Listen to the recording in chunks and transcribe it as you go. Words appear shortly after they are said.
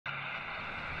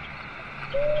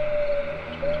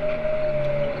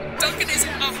Duncan is a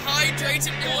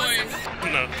hydrated boy.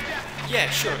 No. Yeah,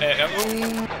 sure.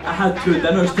 I had 2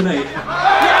 dinners tonight.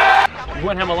 You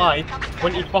wouldn't have a lie.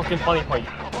 Wouldn't eat fucking funny pie.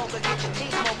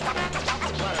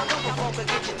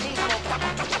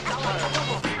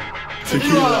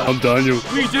 Tequila. I'm Daniel.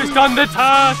 We just done the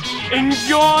task.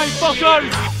 Enjoy,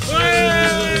 fuckers.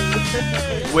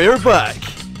 We're back,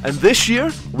 and this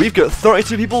year we've got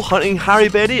 32 people hunting Harry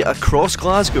Betty across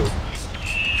Glasgow.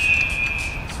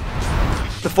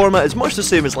 The format is much the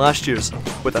same as last year's,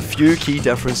 with a few key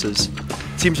differences.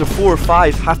 Teams of 4 or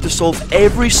 5 have to solve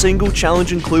every single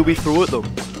challenge and clue we throw at them,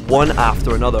 one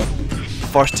after another.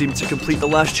 First team to complete the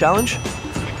last challenge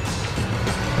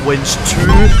wins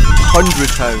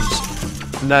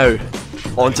 £200. Now,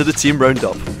 on to the team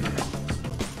roundup.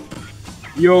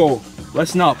 Yo,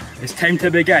 listen up, it's time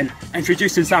to begin.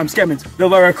 Introducing Sam Skimmins, the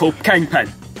lyrical kingpin.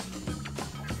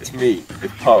 It's me,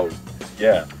 it's Paul,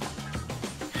 yeah.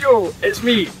 Yo, it's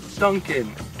me,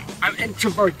 Duncan. I'm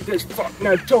introverted as fuck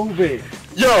now, Toby.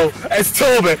 Yo, it's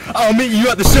Toby. I'll meet you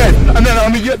at the shed, and then I'll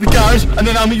meet you at the garage, and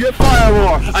then I'll meet you at Fire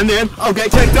War, and then I'll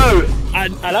get kicked out.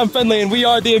 And I'm Finley, and we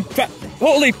are the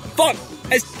holy fuck!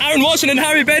 It's Aaron Watson and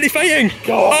Harry Betty fighting!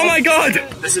 Oh my god!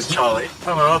 This is Charlie.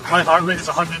 Hello, my heart rate is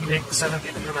 108%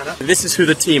 beating per minute. This is who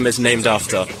the team is named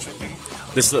after.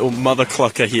 This little mother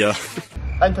clucker here.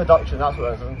 Introduction, that's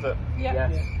what it is, isn't it? Yeah.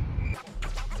 Yes.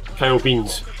 Kyle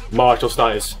Beans. Marital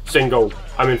status. Single.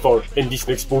 I'm in for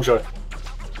indecent exposure.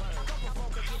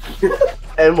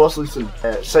 Wasleton,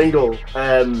 single,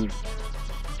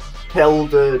 kill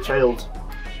the child.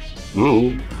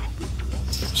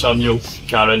 Samuel,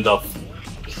 Karen Duff,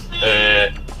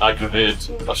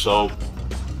 aggravated assault.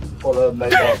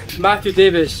 Matthew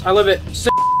Davis, I live at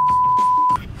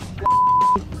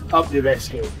up the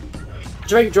rescue.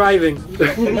 Drink driving.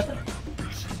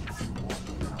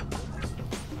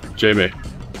 Jamie.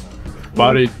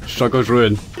 Barry, Sugar's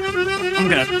Ruin. I'm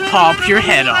gonna pop your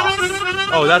head off.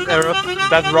 Oh, that's Eric.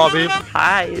 That's Robbie.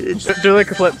 Hi. Do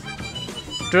like a flip.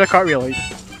 Do a cartwheel. Like.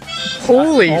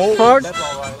 Holy fuck!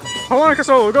 Harmonica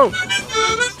solo, go!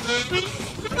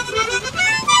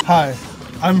 Hi,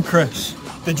 I'm Chris.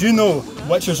 Did you know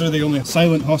witches are the only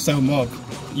silent hostile mob?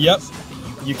 Yep,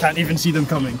 you can't even see them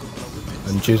coming.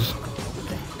 And Jude,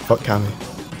 fuck Cammy.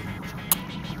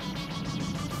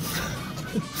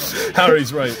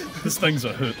 Harry's right, this thing's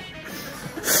a hoot.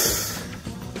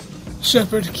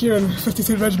 Shepherd, Kieran,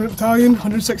 53rd Regiment Battalion,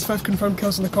 165 confirmed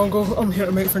kills in the Congo. I'm here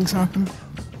to make things happen.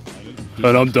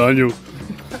 And I'm Daniel.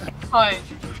 Hi,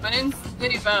 my name's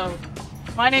Lily Bell.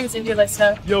 My name is India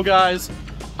Lister. Yo guys,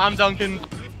 I'm Duncan.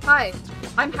 Hi,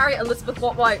 I'm Harriet Elizabeth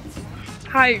Watt-White.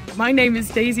 Hi, my name is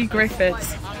Daisy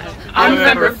Griffiths. I'm a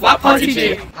member of Flat Party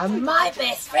G. And my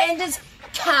best friend is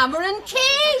Cameron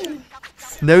Kane.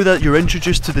 Now that you're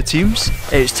introduced to the teams,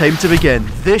 it's time to begin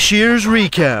this year's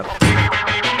recap.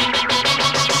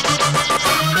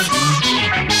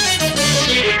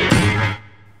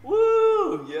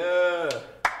 Woo! Yeah!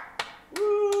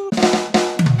 Woo!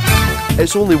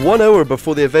 It's only 1 hour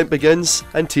before the event begins,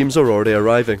 and teams are already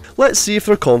arriving. Let's see if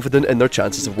they're confident in their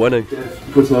chances of winning.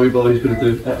 Go to my wee brother, he's going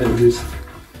to do interviews.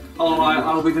 Hello,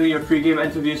 I'll be doing your pre-game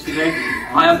interviews today.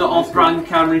 I am the off-brand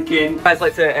Cameron Kane. I'd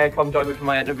like to come join me for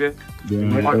my interview.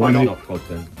 Yeah, why not?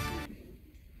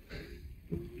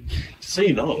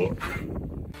 Say no.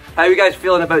 How are you guys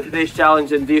feeling about today's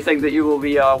challenge, and do you think that you will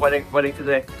be winning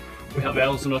today? We have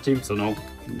elves on our team, so no.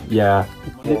 Yeah.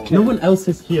 No one else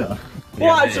is here.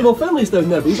 Well, actually, well, Finley's down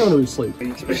there, but he's on his sleep. How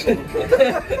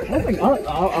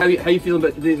you feeling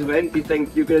about today's event? Do you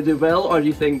think you're going to do well, or do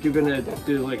you think you're going to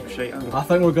do like shit? I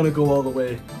think we're going to go all the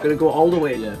way. Going to go all the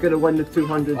way? Yeah. Going to win the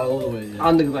 200? All the way, yeah.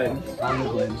 And the Glen? And the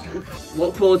Glen.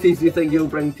 What qualities do you think you'll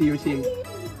bring to your team?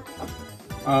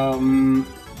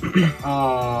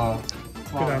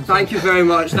 Thank you very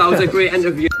much, that was a great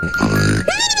interview.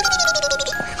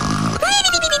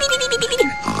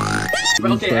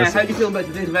 Okay, how do you feel about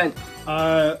today's event?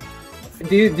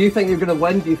 Do you think you're gonna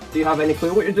win? Do you have any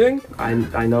clue what you're doing? I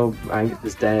know Angus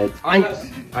is dead. I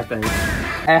think.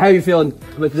 How are you feeling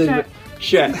about today's event?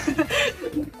 Shit.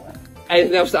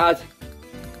 Anything else to add?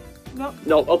 No.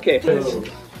 No, okay.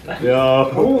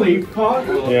 Yeah. Holy fuck!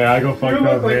 Yeah, I got fucked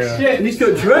up like here. shit, and he's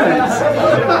got dreads!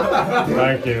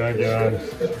 Thank you, man.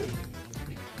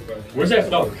 Where's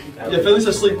that dog? Yeah, Finley's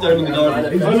asleep down in the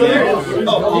garden.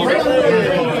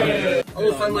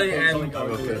 Hello Finley,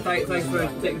 thanks for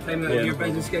taking time out of your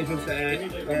busy schedule to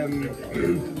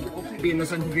be in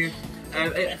this interview.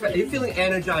 Are you feeling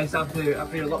energised after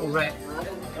your little rep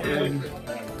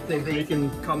think that you can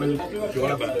come and do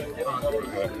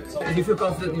you feel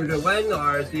confident you're going to win,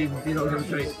 or do you not give a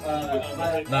shit?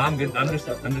 No, I'm good. I'm just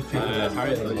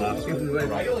Harry the last.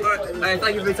 Alright,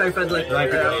 thank you for your time, friendly.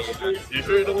 You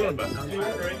sure you don't want to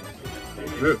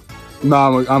bet?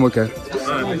 No, I'm okay.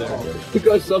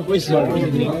 Because Subway Surfer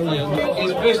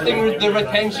is boosting the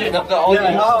retention of the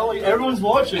audience. Yeah, everyone's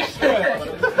watching.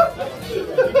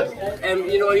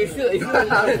 You know, you feel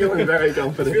feeling very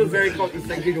confident. You feel very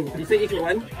confident. You think you can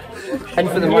win? And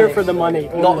for the money. Here for the money.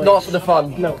 Not for the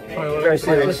fun. No. Very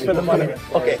serious. Just for the money.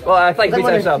 Okay. Well, thank you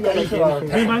for your time,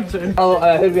 Sam. Oh,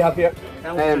 who do we have here?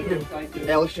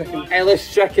 Ellis Chicken.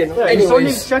 Ellis Chicken. Yeah,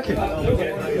 Anyways. Chicken.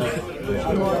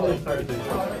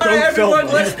 Alright everyone,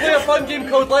 let's play a fun game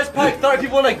called Let's Pack 30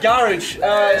 People in a Garage.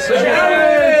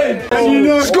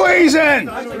 Squeeze in!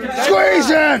 Squeeze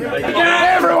in!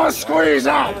 Everyone squeeze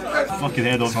out! Fucking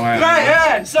head on. Right,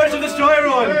 yeah! Search and destroy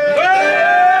everyone!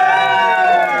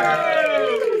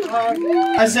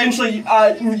 Essentially,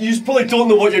 you probably don't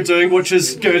know what you're doing, which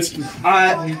is good.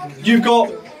 You've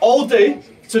got all day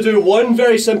to do one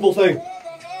very simple thing.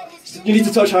 You need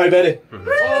to touch Harry Berry.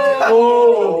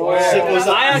 Oh, simple as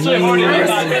that. I actually already did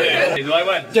that. Do I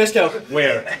win? Jessica.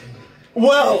 Where?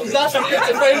 Well, that's what we have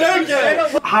to find out, yeah.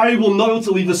 Harry will not be able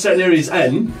to leave the certain areas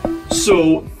in,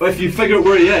 so if you figure out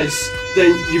where he is,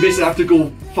 then you basically have to go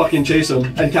fucking chase him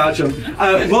and catch him.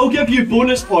 We'll give you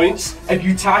bonus points if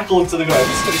you tackle him to the ground.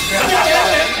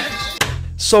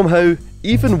 Somehow,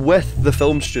 even with the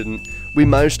film student, we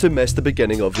managed to miss the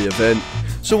beginning of the event,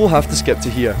 so we'll have to skip to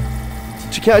here.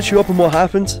 To catch you up on what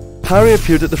happened, Harry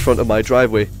appeared at the front of my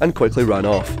driveway and quickly ran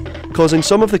off, causing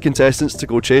some of the contestants to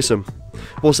go chase him,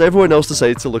 whilst everyone else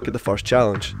decided to look at the first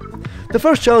challenge. The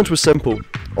first challenge was simple.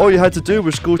 All you had to do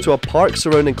was go to a park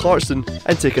surrounding Clarkston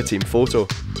and take a team photo.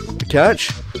 The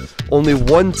catch? Only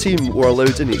one team were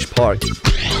allowed in each park.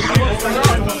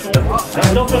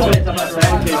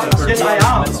 Yes, I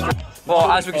am.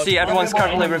 Well, as we can see, everyone's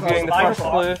currently reviewing the first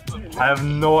clue. I have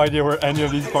no idea where any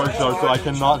of these parks are, so I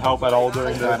cannot help at all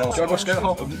during this. We're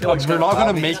not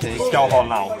going to make Scout Hall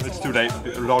now. It's too late.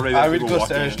 There's already I would go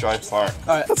Stairs Drive Park.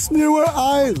 That's near where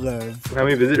I live. Can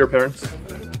we visit your parents?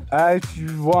 If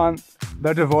you want.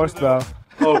 They're divorced though.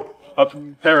 Oh,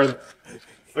 parents.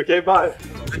 Okay, bye.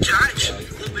 The catch?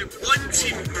 Only one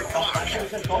team per park.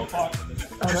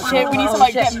 Shit, we need to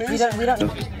like get moving.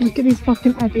 Look at these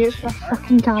fucking idiots with their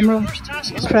fucking camera.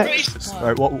 Tricks.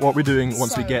 Right, what are we doing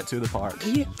once we get to the park?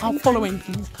 We are following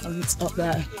these parents up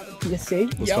there. You see?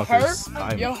 You're hurt.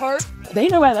 You're hurt. They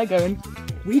know where they're going.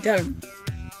 We don't.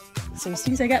 So as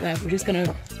soon as they get there, we're just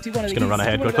gonna do one of these. Just gonna run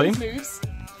ahead quickly. We've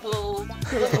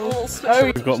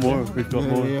got more. We've got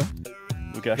more. Yeah.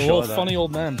 We'll get a shot shot of of that. funny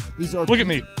old man. Look at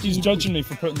me. He's judging me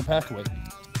for putting the pack away.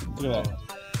 Look at that.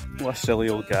 What a silly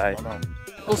old guy.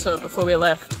 Also, before we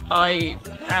left, I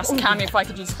asked Cammy if I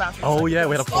could use the bathroom. Oh yeah,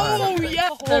 we had a plan. Oh yeah!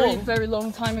 Very, very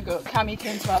long time ago, Cammy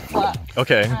came to our flat.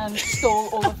 Okay. And stole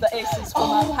all of the aces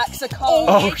from our packs of cards.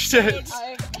 Oh shit!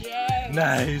 Yeah.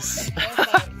 Nice.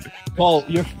 Paul,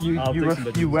 you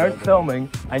weren't filming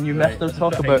and you missed us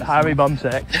talk about Harry bum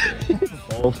sex.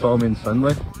 All filming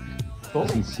Finley. You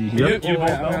can see here.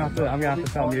 I'm gonna have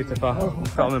to film you to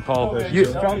filming Paul.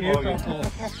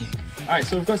 Alright,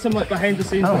 so we've got some like behind the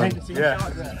scenes. Yeah.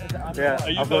 Yeah. Are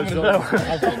you filming as well?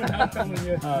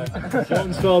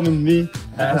 Sean's filming me.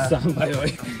 Sam, by the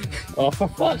way. Oh, for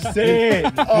fuck's sake!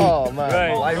 Oh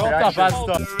man. Right, not that bad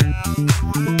stuff.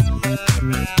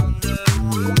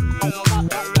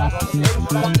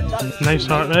 Nice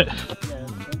heart rate.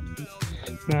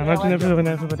 Now imagine when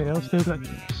everybody else did it.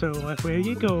 So where are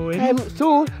you going?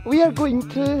 So we are going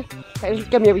to,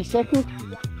 give me a wee second,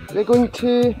 we're going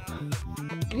to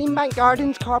Greenbank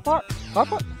Gardens car park?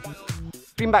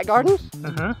 Greenbank Gardens.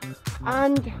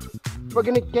 And we're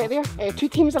going to get there, 2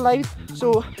 teams allowed,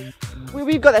 so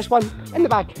we've got this one in the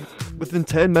bag. Within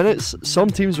 10 minutes, some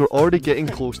teams were already getting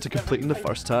close to completing the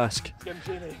first task.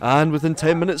 And within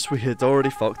 10 minutes we had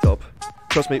already fucked up.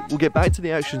 Trust me, we'll get back to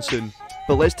the action soon,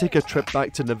 but let's take a trip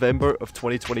back to November of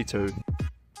 2022.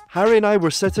 Harry and I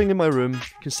were sitting in my room,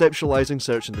 conceptualising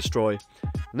Search and Destroy,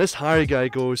 and this Harry guy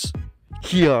goes,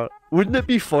 "Here, wouldn't it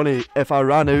be funny if I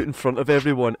ran out in front of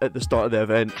everyone at the start of the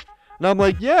event?" And I'm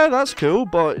like, "Yeah, that's cool,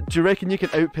 but do you reckon you can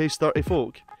outpace 30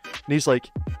 folk?" And he's like,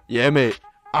 "Yeah mate,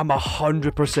 I'm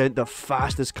 100% the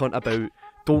fastest cunt about,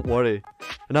 don't worry."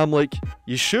 And I'm like,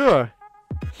 "You sure?"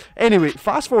 Anyway,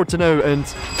 fast forward to now and...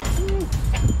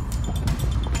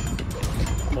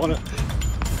 On it.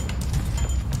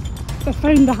 They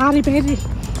found the Harry Berry.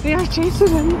 They are chasing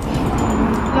him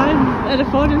down in the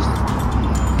forest.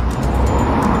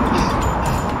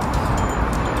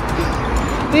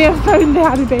 They have found the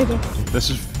Harry Berry. This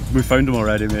is We found him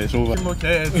already, mate. It's over. I'm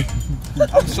okay.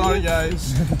 I'm sorry,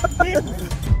 guys.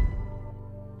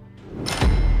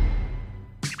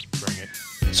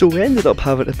 So we ended up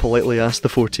having to politely ask the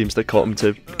 4 teams that caught him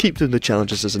to keep doing the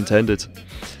challenges as intended.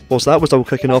 Whilst that was all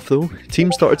kicking off though,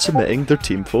 teams started submitting their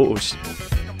team photos.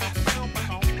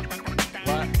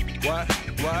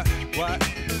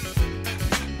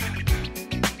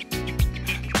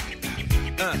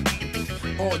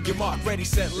 On your mark, ready,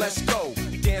 set, let's go.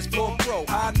 Dance floor pro,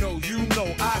 I know, you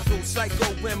know, I go psycho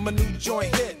when my new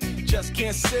joint hit. Just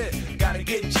can't sit, gotta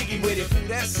get jiggy with it. Ooh,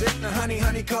 that's it, now honey,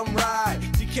 honey, come ride.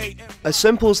 As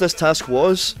simple as this task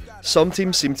was, some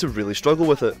teams seemed to really struggle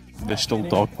with it. They stole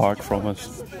dog park from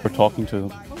us for talking to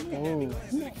them. Oh.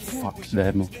 Fuck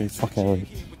them, okay? Fuck Elliot.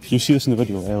 You see this in the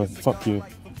video, Elliot. Fuck you.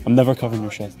 I'm never covering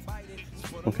your shit.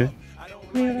 Okay?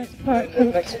 Yeah, that's part.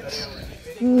 Pets.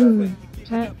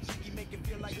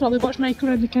 Probably watch Mike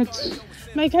around the kids.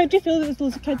 Mike, how do you feel that there's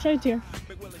loads of kids around here?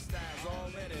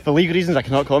 For legal reasons, I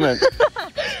cannot comment.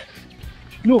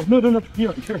 No.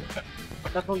 Here.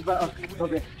 That one's better.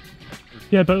 Okay.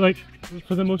 Yeah, but like,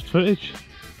 for the most footage.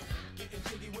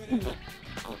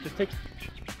 Just take.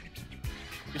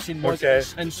 Okay,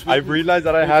 I've realised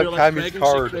that I have Cammy's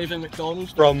card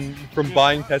from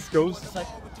buying Tesco's.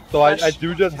 So I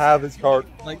do just have his card.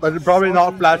 But it's probably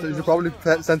not flash, you should probably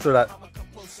censor that.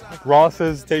 Ross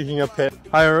is taking a piss.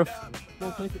 Hi, Earth. He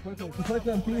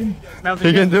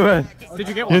can do it. Did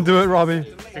you get one? You can do it, Robbie.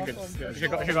 She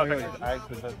got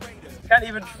can't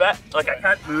even fit, like I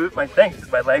can't move my thing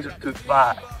because my legs are too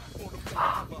fat.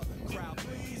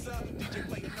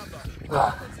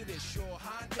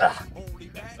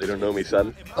 You don't know me,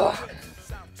 son. You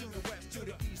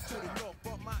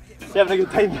having a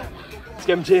good time? It's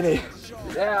getting Janie.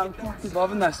 Yeah, I'm fucking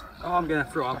loving this. Oh, I'm gonna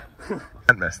throw up.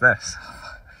 Can't miss this.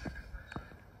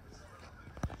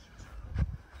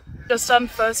 Just done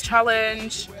first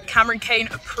challenge, Kane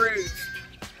approved.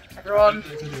 Everyone,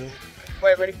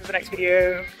 we're ready for the next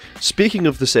video. Speaking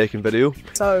of the second video,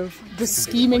 So, the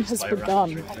scheming has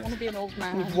begun. I want to be an old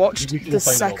man. We've watched the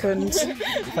second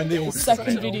video.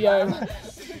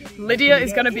 Lydia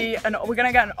is going to be we're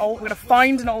going to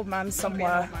find an old man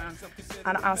somewhere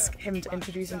and ask him to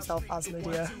introduce himself as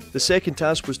Lydia. the second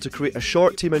task was to create a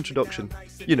short team introduction.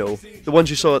 You know, the ones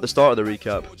you saw at the start of the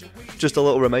recap. Just a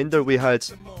little reminder, we had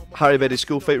Harry Berry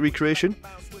school fight recreation,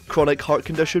 chronic heart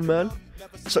condition man,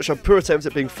 such a poor attempt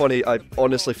at being funny, I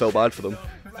honestly felt bad for them.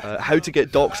 How to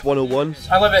get docs 101.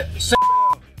 I love it.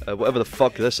 Whatever the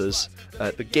fuck this is.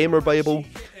 The Gamer Bible,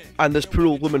 and this poor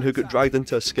old woman who got dragged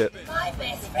into a skit. My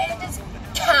best friend is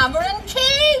Kane.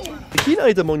 The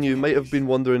keen-eyed among you might have been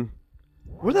wondering,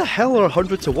 where the hell are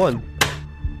 100 to 1?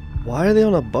 Why are they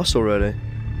on a bus already?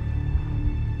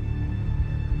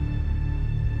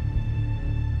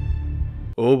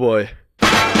 Oh boy.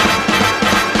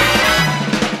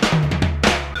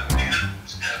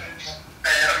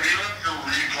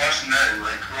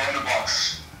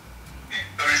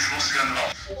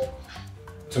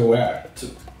 To where? We're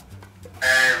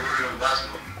going to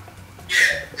Glasgow.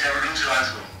 Yeah, we're going to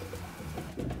Glasgow.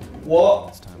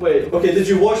 What? Wait, okay, did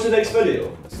you watch the next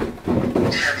video?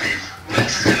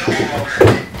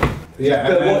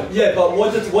 Yeah, but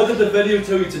what did the video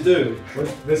tell you to do?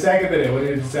 The second video, what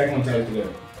did the second one tell you to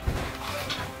do?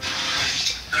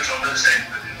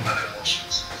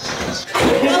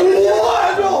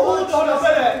 What? No, hold on a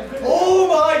minute! Oh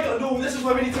my god, no, this is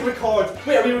why we need to record.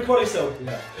 Wait, are we recording still?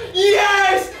 Yeah.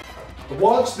 Yes!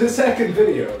 Watch the second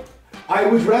video. I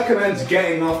would recommend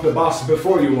getting off the bus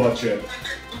before you watch it.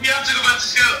 We have to go back to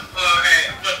school.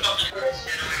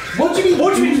 What do you mean?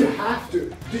 What do you mean you have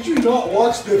to? Did you not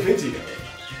watch the video?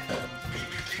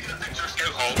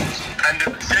 And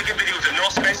the second video did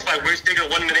not specify where to take a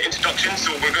 1 minute introduction,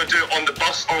 so we're going to do it on the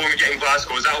bus or when we get in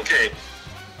Glasgow. Is that okay?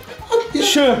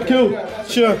 Sure, cool.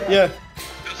 Sure, yeah.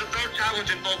 There's a third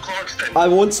challenge in Paul Clarkston. I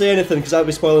won't say anything because that would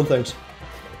be spoiling things.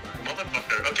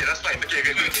 Motherfucker. Okay, that's fine. Okay.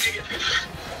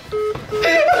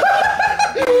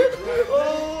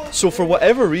 So for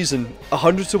whatever reason,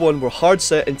 100 to 1 were hard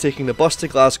set in taking the bus to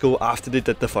Glasgow after they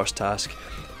did the first task.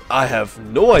 I have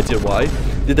no idea why,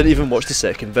 they didn't even watch the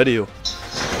second video.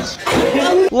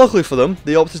 Luckily for them,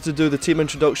 they opted to do the team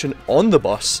introduction on the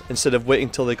bus instead of waiting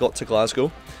till they got to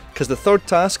Glasgow, because the third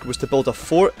task was to build a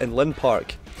fort in Lynn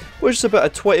Park, which is about a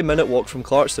 20-minute walk from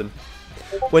Clarkston.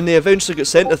 When they eventually got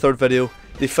sent the third video,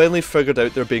 they finally figured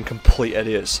out they're being complete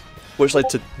idiots, which led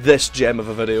to this gem of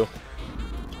a video.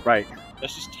 Right.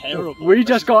 This is terrible. We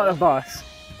just got a bus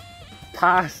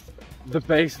past the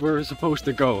base where we're supposed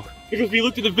to go. Because we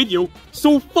looked at the video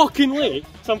so fucking late,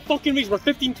 some fucking reason we're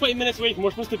 15-20 minutes away from where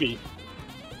we're supposed to be.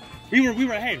 We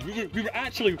were ahead. We were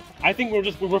actually. I think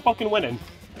we were fucking winning,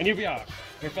 and here we are.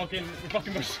 We're so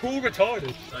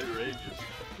retarded. Outrageous.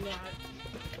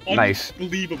 Nice.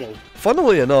 Unbelievable.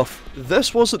 Funnily enough,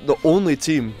 this wasn't the only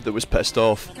team that was pissed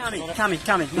off.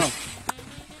 Cammy, no.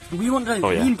 We want to,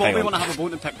 me and Bobby want to have a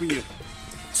bone to pick with you.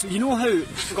 So you know how you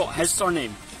forgot his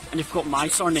surname and you forgot my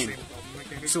surname?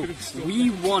 So we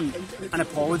want an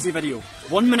apology video,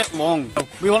 1 minute long.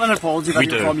 We want an apology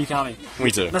video from you, Cammy.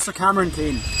 We do. Mr. Cameron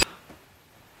Kane.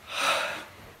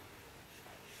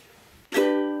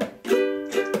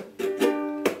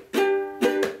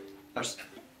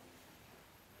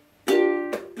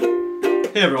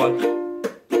 Hey everyone.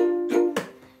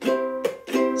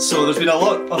 So there's been a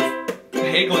lot of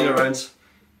hate going around,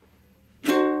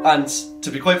 and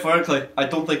to be quite frankly, I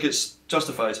don't think it's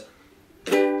justified.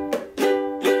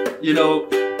 You know,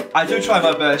 I do try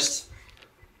my best,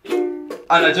 and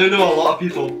I do know a lot of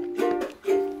people.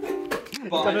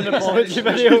 Done an apology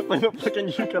video playing a fucking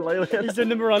ukulele. He's doing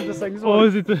the Miranda sings one. Oh,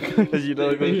 is it? Because you know,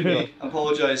 I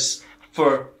apologise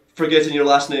for forgetting your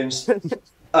last names.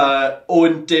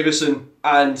 Owen Davison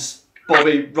and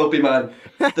Bobby Rugbyman.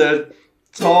 The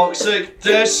toxic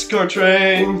disco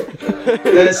train.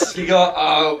 Yes, you got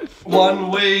a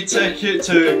one-way ticket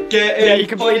to get in. Yeah, you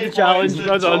completed the challenge.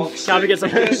 Well done. Cammy gets a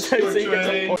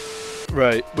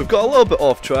Right, we've got a little bit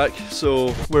off track,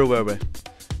 so where were we?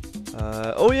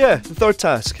 Oh yeah, the third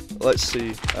task. Let's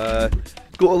see.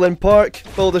 Go to Lynn Park,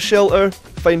 build a shelter,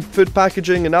 find food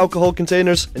packaging and alcohol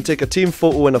containers, and take a team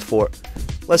photo in a fort.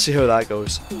 Let's see how that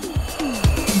goes.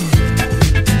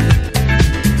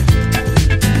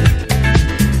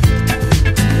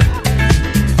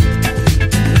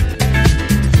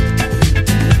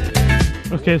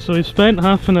 Okay, so we spent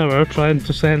half an hour trying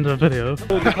to send a video.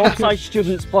 So the top size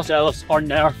students plus Ellis are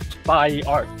nerfed by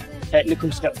our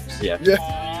technical skills. Yeah.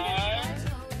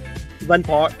 Lynn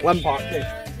Park. Where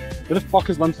the fuck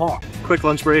is Lynn Park? Quick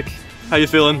lunch break. How you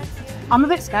feeling? I'm a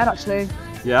bit scared actually.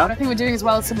 Yeah? I don't think we're doing as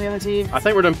well as some of the other teams. I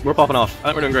think we're popping off. I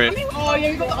think we're doing great. Oh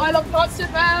yeah, we got the I Love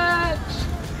Constant badge!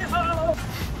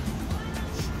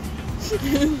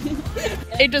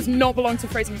 It does not belong to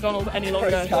Fraser McDonald any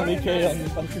longer.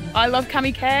 CammyK. I love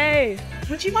CammyK.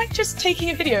 Would you mind just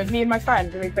taking a video of me and my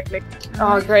friend doing a picnic?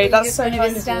 Oh great, that's so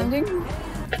understanding.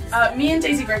 Me and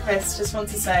Daisy Griffiths just want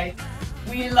to say,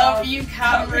 we love you,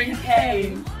 Cameron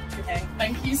Kane. Okay,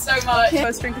 thank you so much.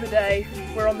 First drink of the day.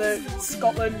 We're on the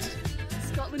Scotland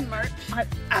merch.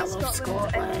 I love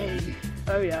Scotland.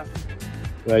 Oh yeah.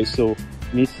 Right, so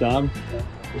me, Sam,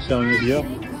 we're showing it here.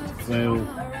 Well,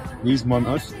 these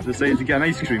munters decided to get an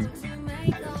ice cream.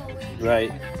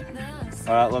 Right,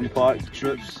 alright, Lynn Park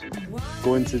troops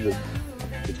going to the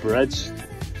bridge,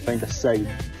 find a sign.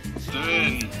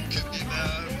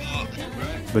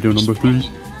 Video number 3.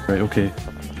 Right, okay.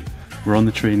 We're on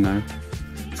the train now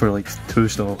for like 2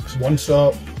 stops. One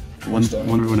stop. One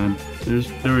going in.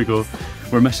 There we go.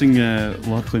 We're missing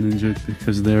Lachlan and Jude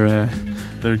because they're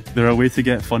away to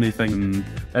get funny things,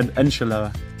 and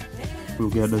inshallah we'll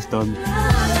get this done.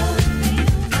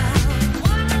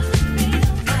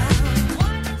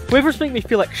 Quavers make me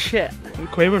feel like shit.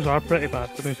 Quavers are pretty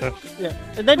bad to be fair. Yeah.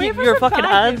 And then your fucking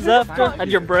hands after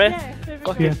and your breath.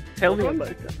 Fucking tell me about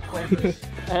it.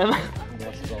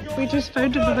 We just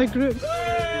found another group.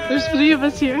 There's 3 of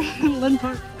us here in Lynn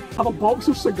Park. Have a box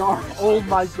of cigars. Oh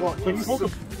my god.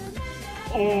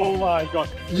 Oh my god.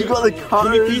 You got the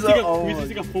colours.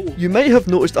 You might have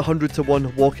noticed 100 to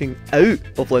 1 walking out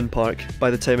of Lynn Park by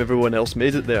the time everyone else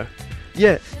made it there.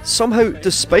 Yet, somehow,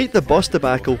 despite the bus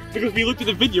debacle, because we looked at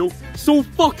the video so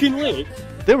fucking late,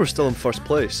 they were still in first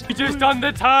place. We just done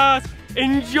the task!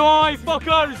 Enjoy,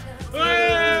 fuckers!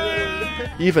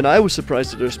 Even I was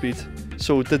surprised at their speed.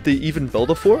 So, did they even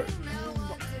build a fort?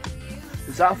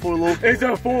 Is that a 4 low? It's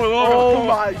a 4 low! Oh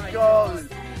my god!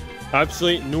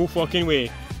 Absolutely no fucking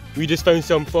way. We just found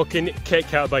some fucking Kit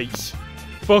Kat bites.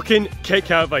 Fucking Kit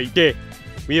Kat bite. Okay,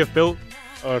 we have built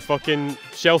our fucking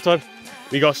shelter.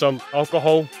 We got some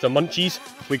alcohol, some munchies.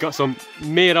 We got some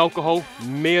more alcohol,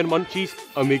 more munchies,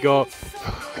 and we got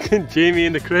fucking Jamie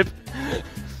in the crib.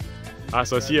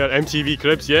 That's us here, MTV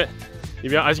cribs, yeah.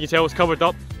 As you can tell, it's covered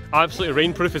up. Absolutely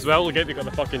rainproof as well. Look at, we got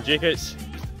the fucking jackets.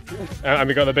 And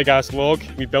we got the big ass log.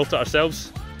 We built it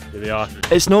ourselves. Here they are.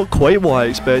 It's not quite what I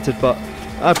expected, but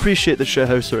I appreciate the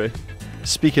shithousery.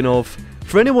 Speaking of,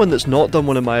 for anyone that's not done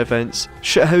one of my events,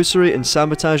 shithousery and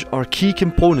sabotage are key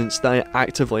components that I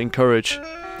actively encourage.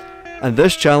 And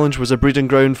this challenge was a breeding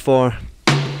ground for...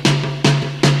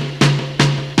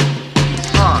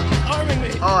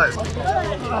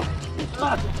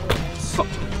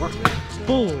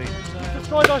 Holy!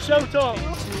 Destroyed our shelter!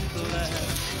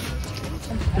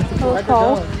 Oh,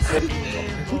 Paul.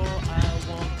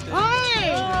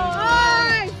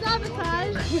 Oi!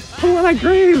 Sabotage! Pull on a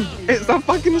grave! It's a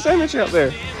fucking cemetery up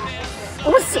there! I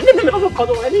was sitting in the middle of a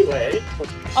puddle anyway.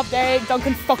 Up there,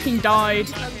 Duncan fucking died.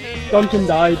 Duncan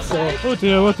died, so... Oh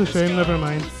dear, what a shame, never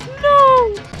mind.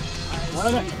 No!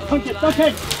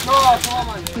 Duncan! No, come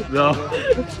on, man. No.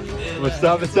 We're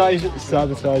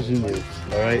sabotaging you,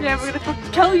 alright? Yeah, we're gonna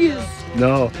fucking kill you.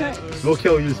 No. Okay. We'll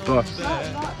kill you first.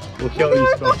 We'll kill you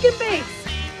Our first. fucking base!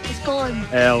 It's gone.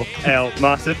 L,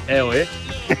 massive L, eh?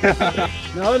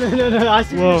 No, I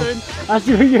see what you're doing. I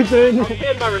see what you're doing. I'm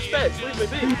paying my respects, leave me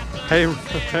be. Hey,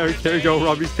 here we go,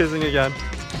 Robbie's kissing again.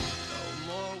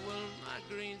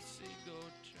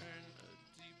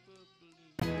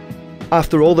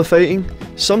 After all the fighting,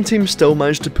 some teams still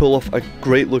managed to pull off a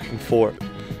great looking fort.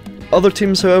 Other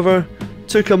teams, however,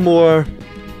 took a more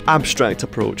abstract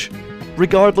approach.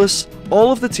 Regardless,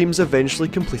 all of the teams eventually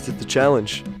completed the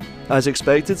challenge. As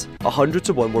expected,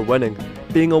 100-1 were winning,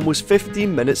 being almost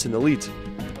 15 minutes in the lead.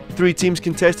 3 teams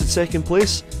contested second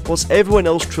place, whilst everyone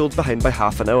else trailed behind by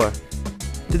half an hour.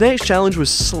 The next challenge was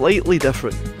slightly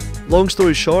different. Long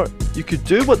story short, you could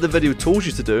do what the video told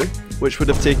you to do, which would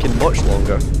have taken much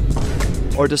longer,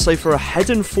 or decipher a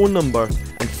hidden phone number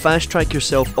and fast track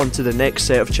yourself onto the next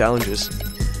set of challenges.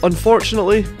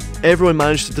 Unfortunately, everyone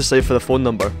managed to decipher the phone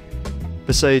number.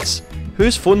 Besides,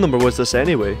 whose phone number was this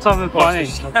anyway? Something funny.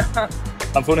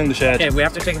 I'm phoning the shed. Okay, we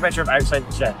have to take a picture of outside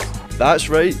the shed. That's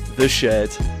right, the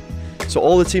shed. So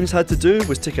all the teams had to do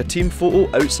was take a team photo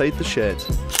outside the shed.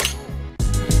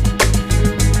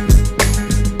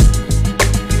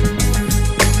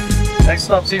 Next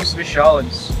stop seems to be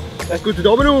Charlotte's. Let's go to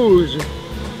Domino's.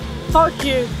 Fuck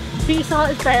you. Pizza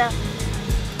Hut is better.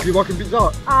 You working Pizza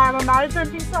Hut? I'm a manager in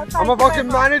Pizza Hut. I'm a fucking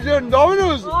manager in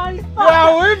Domino's. Oh, Get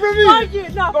away from me. Fuck you.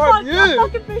 No, fuck you. you.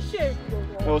 Fucking fish you.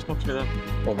 No, it's not to them.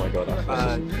 Oh my god,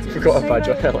 I forgot about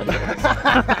your Helen.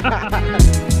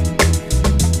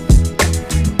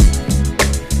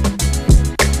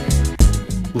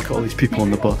 Look at all these people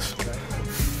on the bus.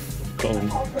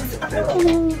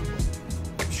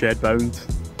 Shed bound.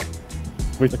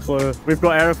 We've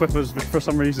got Eric with us for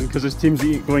some reason because his team's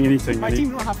going and eating. My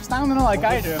team don't have stamina like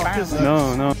I do, apparently.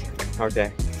 No.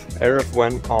 Okay. Arif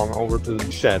went on over to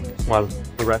the shed while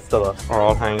the rest of us are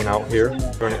all hanging out here.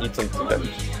 We're gonna eat some today.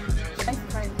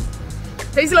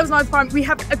 Daisy Loves Knife Prime, we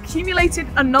have accumulated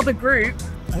another group.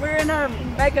 We're in a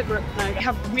mega group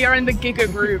now. We are in the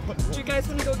Giga group. Do you guys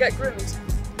want to go get groomed?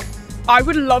 I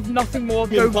would love nothing more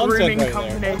than go grooming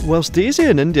company. Whilst Daisy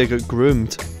and India got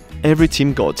groomed, every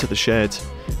team got to the shed,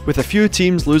 with a few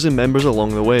teams losing members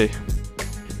along the way.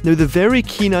 Now the very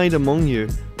keen-eyed among you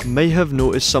may have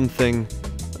noticed something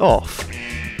off.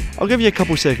 I'll give you a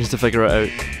couple seconds to figure it out.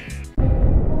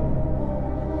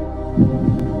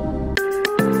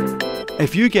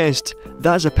 If you guessed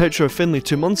that's a picture of Finlay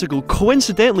 2 months ago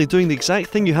coincidentally doing the exact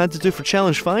thing you had to do for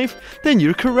Challenge 5, then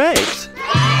you're correct!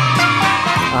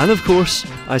 And of course,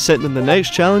 I sent them the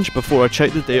next challenge before I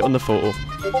checked the date on the photo.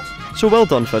 So well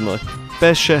done, Finlay.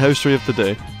 Best shithousery of the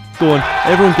day. Go on,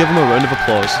 everyone give him a round of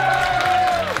applause.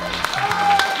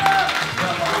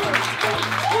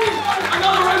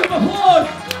 Another round of applause!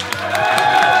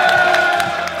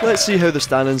 Let's see how the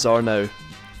standings are now.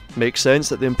 Makes sense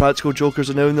that the Impractical Jokers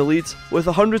are now in the lead, with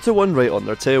 100-1 right on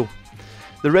their tail.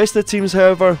 The rest of the teams,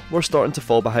 however, were starting to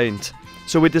fall behind,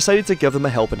 so we decided to give them a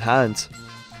helping hand.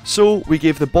 So we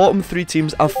gave the bottom 3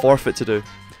 teams a forfeit to do.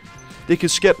 They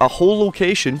could skip a whole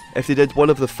location if they did one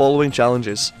of the following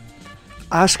challenges.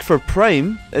 Ask for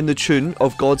Prime in the tune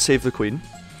of God Save the Queen.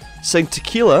 Sing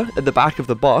Tequila at the back of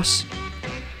the bus.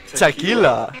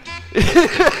 Tequila!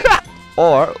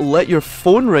 Or let your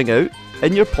phone ring out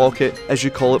in your pocket as you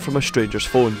call it from a stranger's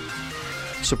phone.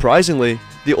 Surprisingly,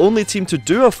 the only team to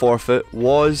do a forfeit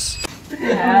was...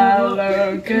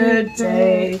 Hello, good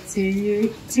day to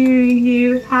you. Do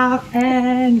you have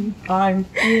any time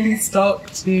in stock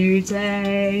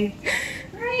today?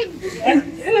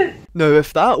 Now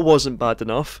if that wasn't bad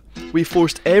enough, we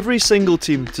forced every single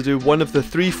team to do one of the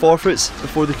 3 forfeits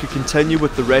before they could continue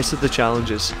with the rest of the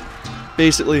challenges.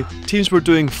 Basically, teams were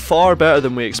doing far better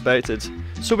than we expected,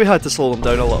 so we had to slow them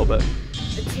down a little bit.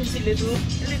 It seems a little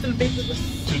bit of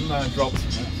a... dropped.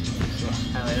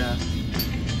 Hell yeah.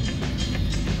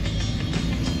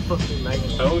 Fucking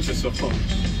nice. That was just so fun.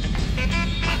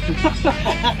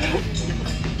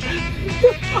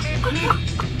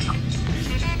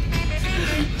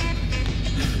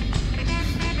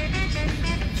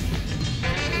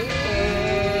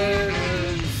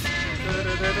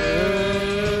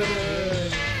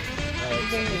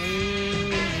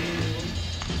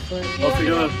 Off we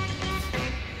go.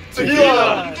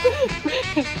 Tequila!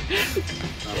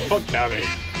 Fuck Cammy.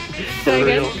 For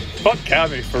real. Fuck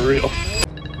Cammy, for real.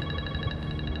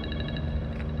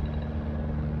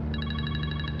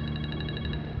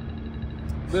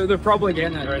 They're probably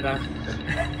getting it right now.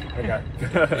 Okay.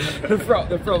 they're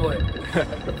probably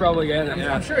getting it.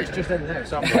 Yeah. I'm sure it's just in there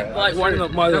somewhere. Like one of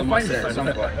them must have found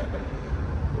it.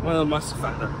 One of them must have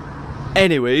found it.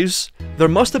 Anyways, there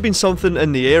must have been something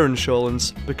in the air in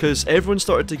Shawlands because everyone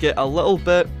started to get a little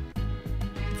bit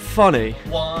funny.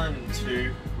 1,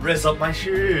 2, raise up my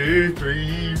shoe.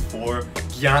 3, 4,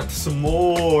 yant some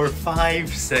more. 5,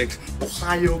 6,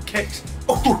 Ohio kicks.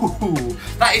 Oh,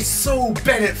 that is so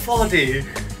Bennett Foddy.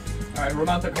 Alright,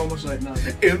 romantic homicide now.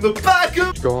 In the back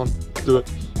of. Go on, do it.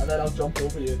 And then I'll jump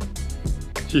over you.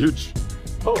 Huge.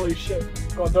 Holy shit.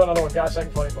 Go on, do another one, guys.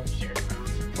 Second 20 points.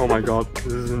 Oh my god,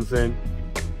 this is insane.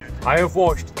 I have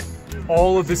watched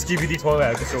all of the Skibidi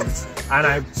Toilet episodes, and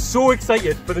I'm so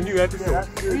excited for the new episode.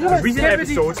 The recent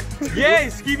episodes.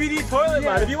 Yes, Skibidi Toilet,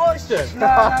 man. Have you watched it? Nah,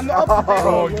 I'm not up to date.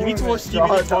 Bro, you need to watch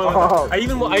Skibidi Toilet. I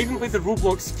even played the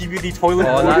Roblox Skibidi Toilet.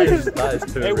 Oh, that is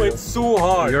too It went so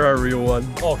hard. You're a real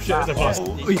one. Oh shit, it's a bust.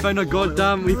 We found a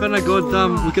goddamn.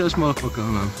 Look at this motherfucker,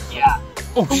 man. Yeah.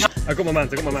 Oh shit. I got my man.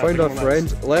 Find our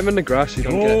friend. Let him in the grass. You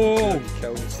don't get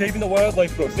killed. Saving the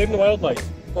wildlife, bro. Saving the wildlife.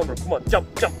 Come on, bro. Come on. Jump.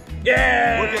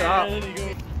 Yeah. Look at that. There you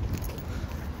go.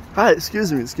 Hi,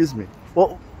 excuse me.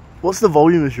 What's the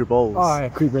volume of your balls? Oh, yeah,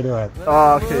 quick video head.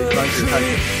 Oh, okay, thank you.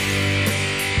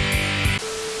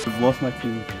 I've lost my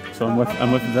team, so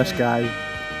I'm with this guy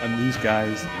and these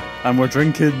guys, and we're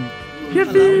drinking.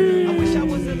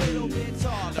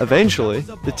 Eventually,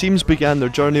 the teams began their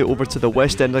journey over to the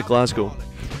west end of Glasgow.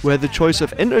 We had the choice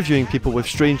of interviewing people with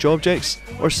strange objects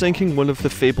or sinking one of the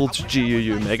fabled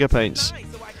GUU megapints.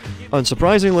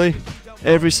 Unsurprisingly,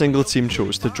 every single team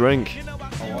chose to drink.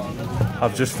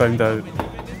 I've just found out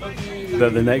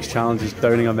that the next challenge is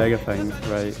downing a mega thing,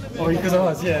 right? Oh, because of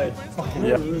us, yeah.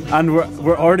 Yeah. And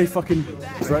we're already fucking.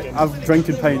 I'm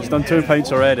drinking pints, done 2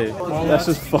 pints already. This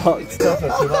is fucked. Give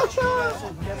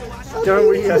him a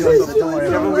wee kiss.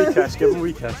 Give him a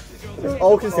wee kiss.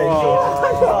 All consensual.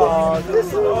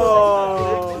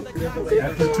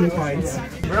 After 2 pints.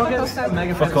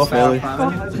 Fuck off, Ellie.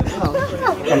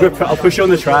 I'll push you on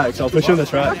the tracks. Right,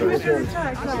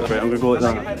 I'm gonna go like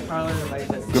that. I'm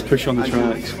gonna push you on the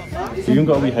tracks. You even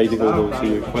got a wee hidey go though, so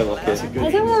you're quite lucky. I think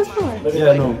that's fun.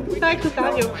 Yeah, no. Thanks,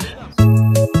 Daniel.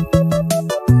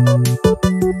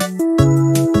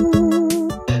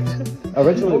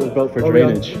 Originally it was built for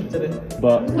drainage,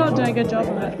 but Not doing a good job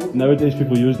of it. nowadays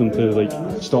people use them to like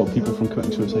stop people from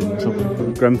committing suicide and stuff.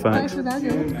 Grim Thanks fact. for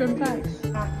Daniel. Good facts.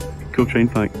 Cool train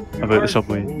fact about the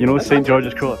subway. You know St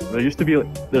George's Court? There used to be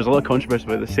there's a lot of controversy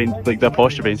about the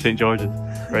apostrophe in St George's,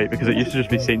 right? Because it used to just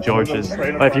be St George's.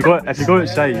 But if you go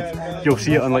outside, you'll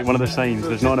see it on like one of the signs.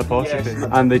 There's not an apostrophe,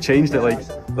 and they changed it like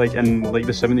in like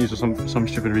the 70s or some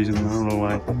stupid reason. I don't know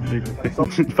why.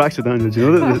 Facts are down. Do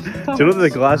you know that the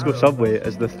Glasgow subway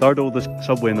is the 3rd oldest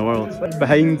subway in the world,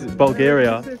 behind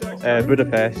Bulgaria,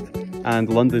 Budapest, and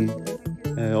London,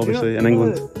 obviously in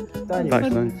England. Facts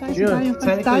down. Thanks,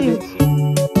 Daniel. I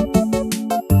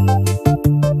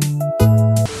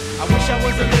wish I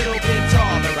was a little bit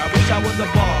taller. I wish I was a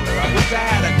baller. I wish I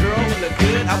had a girl who looked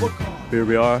good. I would call. Here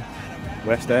we are,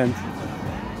 West End.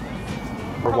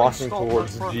 We're walking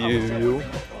towards GUU.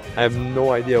 I have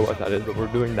no idea what that is, but we're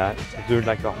doing that. We're doing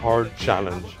like a hard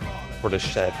challenge for the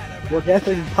shed. We're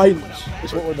getting pints,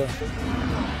 is what we're doing.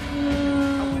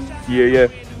 Yeah.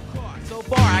 So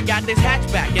far, I got this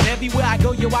hatchback, and everywhere I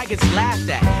go, I get laughed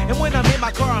at. And when I'm in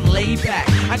my car, I'm laid back.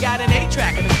 I got an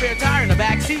 8-track and a spare tire in the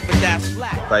back seat, but that's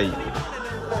flat. Right.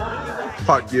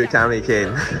 Fuck you,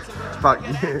 CammyK. Fuck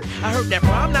you. I heard that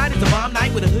prom night is a bomb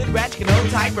night with a hood ratchet and no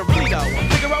type, but really though, I'm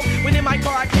Figaro. When in my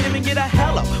car, I can't even get a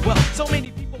hello. Well, so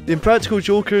many people. The Impractical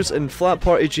Jokers and Flat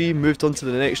Party G moved on to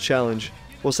the next challenge,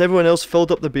 whilst everyone else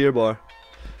filled up the beer bar.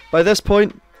 By this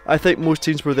point, I think most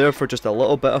teams were there for just a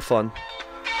little bit of fun.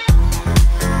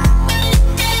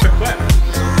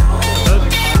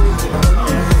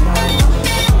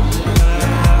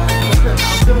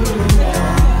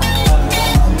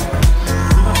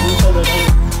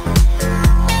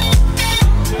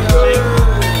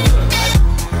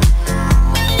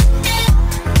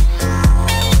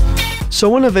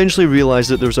 Someone eventually realised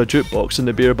that there was a jukebox in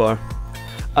the beer bar,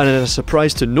 and in a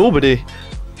surprise to nobody,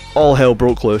 all hell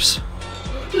broke loose.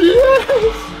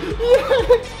 Yes!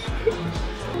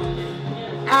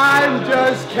 I'm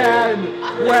just Ken.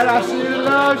 When I see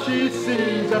love, she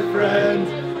sees a friend.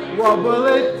 What will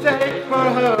it take for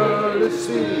her to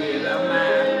see the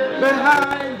man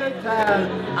behind the tan?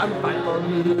 I'm fine for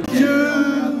me.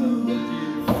 You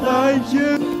Thank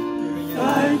you.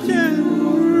 Thank you.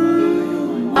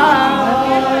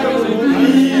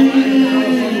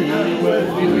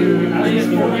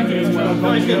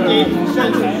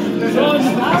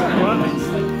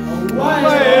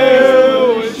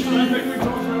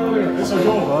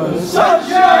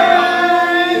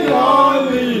 Sunshine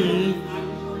on me.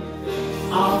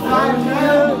 I'll thank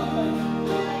him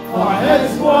for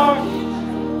his work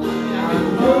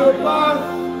and good luck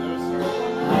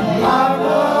and hard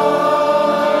work.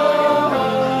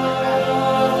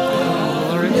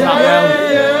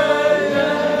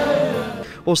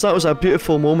 Whilst that was a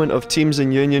beautiful moment of teams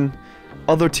in union,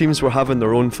 other teams were having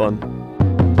their own fun.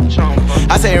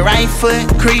 I say right foot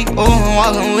creep, oh,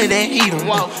 walking with that heater.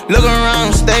 Look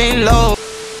around, stay low.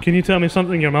 Can you tell me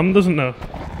something your mum doesn't know?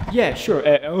 Yeah, sure.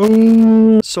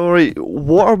 Sorry,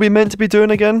 what are we meant to be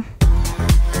doing again?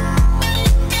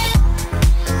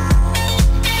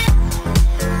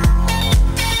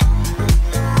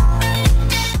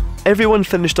 Everyone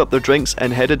finished up their drinks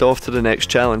and headed off to the next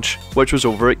challenge, which was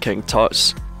over at King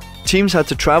Tut's. Teams had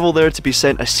to travel there to be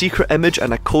sent a secret image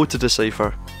and a code to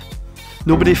decipher.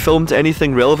 Nobody filmed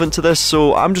anything relevant to this,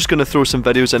 so I'm just going to throw some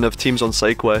videos in of teams on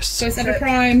side quests. So Center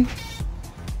Prime.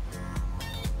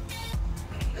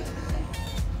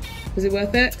 Was it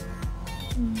worth it?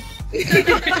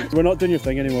 We're not doing your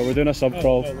thing anymore. We're doing a sub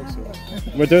crawl.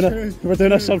 We're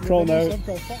doing a sub crawl now.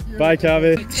 Bye,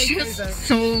 Cammy. Just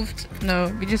solved.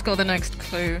 No, we just got the next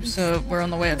clue, so we're on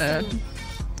the way there.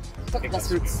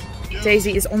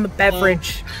 Daisy is on the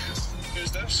beverage.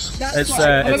 It's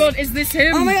oh my god, is this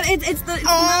him? Oh my god, it's the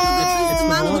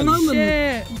man of the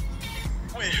moment.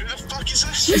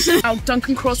 Shit. Oh,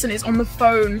 Duncan Crossan is on the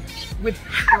phone with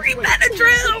Harry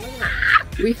Benadryl.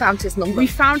 We found his number. We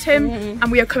found him,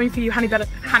 and we are coming for you, Harry Benadryl.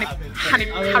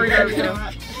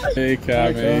 Hey,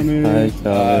 Cammy. Hi,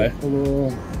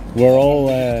 Cammy. We're all,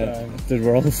 dude,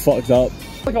 we're all fucked up.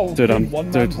 Dude,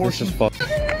 this is fucked.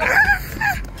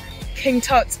 King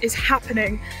Tut's is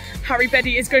happening. Harry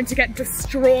Betty is going to get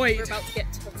destroyed. We're about to get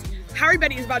Harry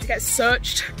Betty is about to get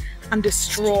searched and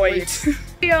destroyed.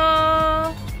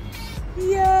 Yeah.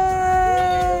 The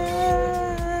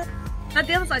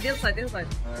other side.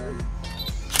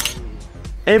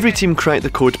 Every team cracked the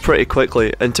code pretty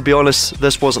quickly, and to be honest,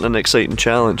 this wasn't an exciting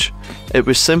challenge. It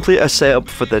was simply a setup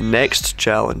for the next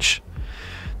challenge.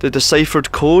 The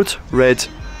deciphered code read,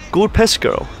 "Gold Piss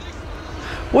Girl."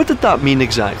 What did that mean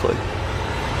exactly?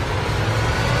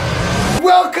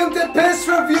 Welcome to Piss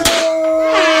Review!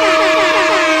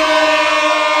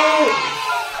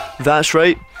 That's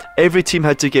right, every team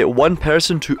had to get one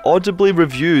person to audibly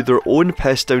review their own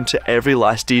piss down to every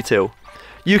last detail.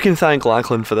 You can thank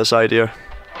Lachlan for this idea.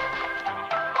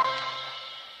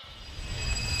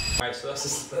 Alright, so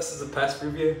this is a piss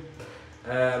review.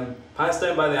 Pants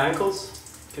down by the ankles,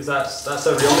 because that's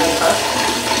a real man piss.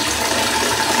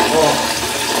 Oh,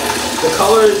 the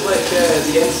colour is like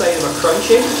the inside of a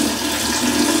crunchy.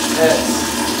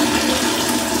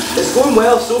 It's going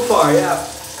well so far, yeah.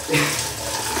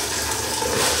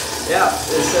 Yeah,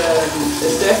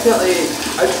 it's definitely,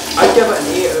 I'd give it an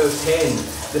 8 out of 10.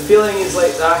 The feeling is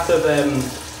like that of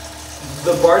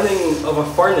the burning of a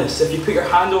furnace. If you put your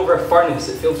hand over a furnace,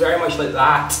 it feels very much like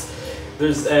that.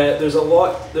 There's a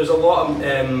lot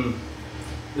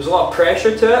of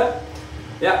pressure to it.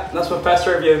 Yeah, that's my piss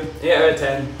review. 8 out of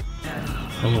 10.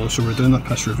 Hello, so we're doing that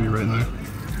piss review right now.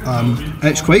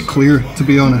 It's quite clear, to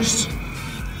be honest.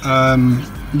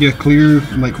 Yeah, clear,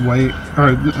 like white,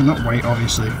 or not white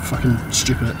obviously, fucking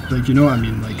stupid, like you know what I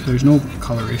mean, like there's no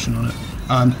coloration on it.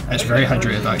 It's very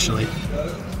hydrated actually.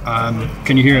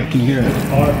 Can you hear it?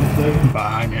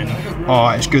 Banging. Oh,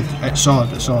 it's good, it's solid.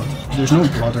 There's no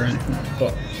blood or anything,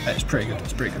 but it's pretty good,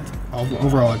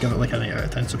 Overall I give it like an 8 out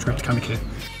of 10, subscribe to CammyK.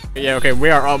 Yeah, okay, we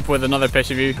are up with another piss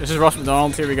review. This is Ross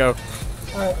McDonald, here we go.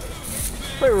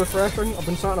 Pretty refreshing. I've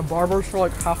been sat in a barber's for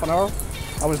like half an hour.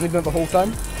 I was needing it the whole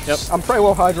time. Yep. I'm pretty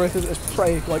well hydrated. It's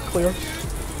pretty like clear.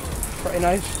 Pretty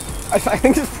nice. I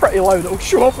think it's pretty loud. It'll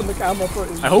show up on the camera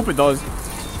pretty. I hope it does.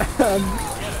 Don't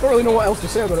really know what else to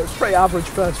say about it. It's pretty average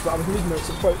piss, but I was needing it,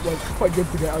 so it's quite good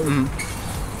to get out.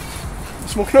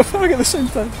 Smoking a fag at the same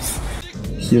time.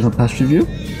 Here's a piss review.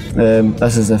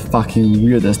 This is the fucking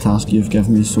weirdest task you've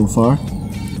given me so far,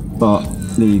 but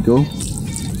there you go.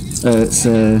 It's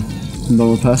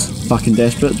normal piss. Fucking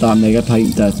desperate. That mega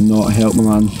pint did not help my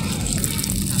man.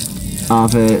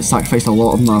 I've sacrificed a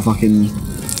lot of my fucking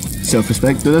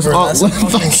self-respect to this. Bro, that's a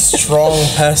fucking strong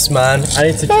piss, man.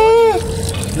 I need to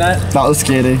That was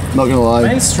scary, not gonna lie.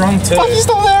 Mine's strong too. Fuck, he's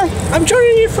still there! I'm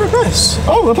joining you for a piss.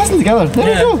 Oh, we're pissing together.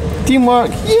 There we go.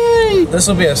 Teamwork. Yay! This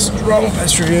will be a strong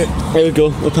piss review. There we go.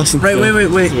 We're pissing. Right, wait. We're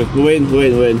waiting.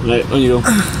 Right, on you go.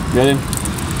 Ready?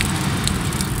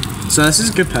 So this is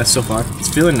a good piss so far. It's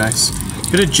feeling nice.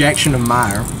 Good ejection of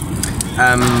matter.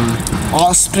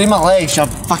 Oh, spray my legs, you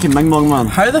fucking Ming Mong man.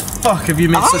 How the fuck have you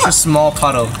made such a small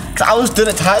puddle? I was doing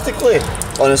it tactically.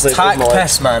 Honestly, Tack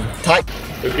piss, man. Tack.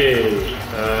 Okay,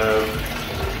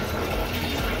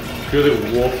 feel the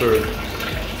water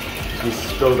is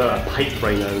spilled out a pipe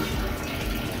right now.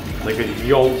 Like it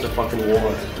yonks the fucking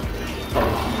water.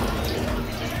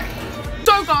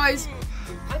 So guys,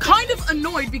 kind of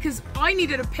annoyed because I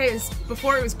needed a piss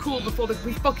before it was cool, before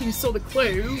we fucking saw the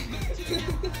clue.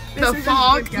 The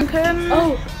fuck?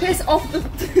 Oh, piss off the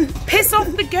Piss off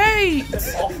the gate!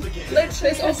 Literally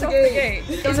piss off the gate.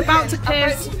 He's about to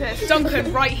piss.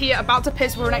 Duncan, right here, about to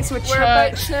piss. We're next to a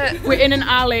church. We're in an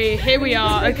alley. Here we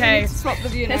are. Okay. Swap the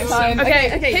view Piss now. time.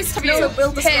 Okay, piss So view.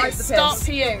 we'll describe Piss. the piss. Start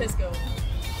peeing. Piss go.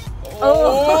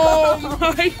 Oh my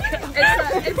god.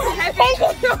 It's a heavy. Oh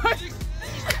my god.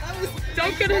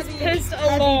 Duncan has pissed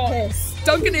a lot.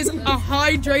 Duncan is a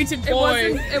hydrated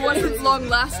boy. It wasn't long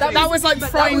lasting. That was like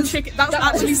frying chicken. That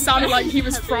actually sounded like he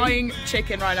was frying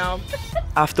chicken right now.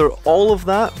 After all of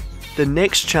that, the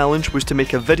next challenge was to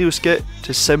make a video skit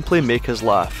to simply make us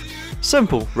laugh.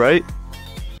 Simple, right?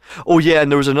 Oh yeah,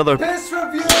 and there was another Piss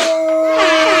review!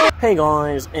 Hey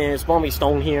guys, it's Bobby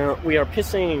Stone here. We are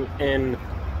pissing in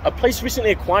a place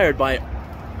recently acquired by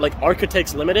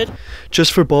Architects Limited.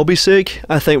 Just for Bobby's sake,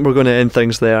 I think we're going to end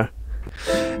things there.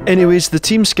 Anyways, the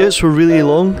team skits were really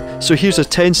long, so here's a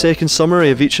 10-second summary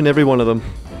of each and every one of them.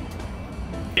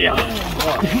 Yeah.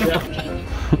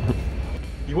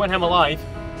 You want him alive?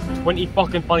 20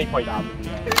 fucking funny point out.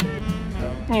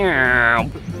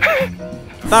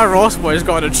 That Ross boy's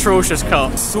got an atrocious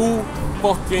cut. So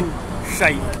fucking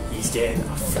shite. He's getting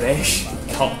a fresh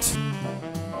cut.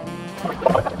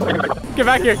 Get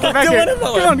back here, get back here. Come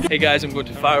on. Hey guys, I'm going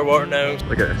to Firewater now.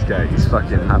 Look at this guy, he's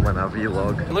fucking having a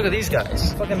vlog. Look at these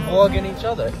guys, fucking vlogging each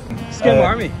other. Scum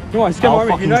Army. Come on, Scum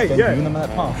Army, unite, yeah.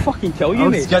 I'll fucking kill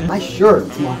you, mate. My shirt,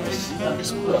 Marcus.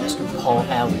 This was Paul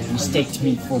Allen mistaked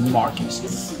me for Marcus.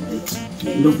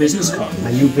 New business card.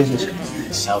 My new business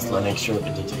card. South Lennox shirt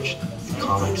edition.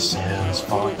 Comic Sans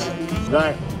font.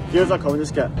 Right, here's a comedy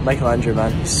skit. Michelangelo,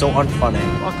 man, he's so unfunny.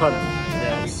 Fuck on it.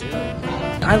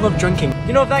 I love drinking.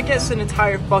 You know, if that gets an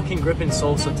entire fucking gripping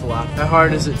salsa to laugh, how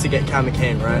hard is it to get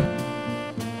CammyK, right?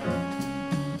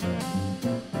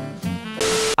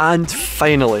 And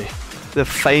finally, the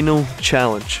final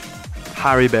challenge.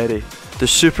 Harry Berry, the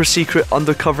super secret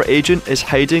undercover agent, is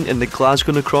hiding in the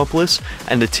Glasgow necropolis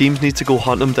and the teams need to go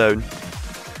hunt him down.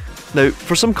 Now,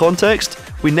 for some context,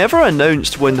 we never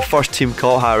announced when the first team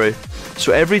caught Harry,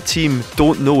 so every team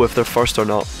don't know if they're first or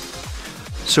not.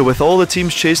 So with all the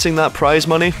teams chasing that prize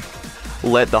money,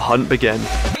 let the hunt begin.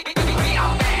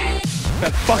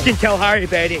 Fucking kill Harry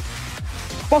Berry.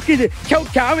 Fucking killed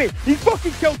Cammy. He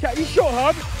fucking killed Cammy. He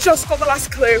shot him. Just got the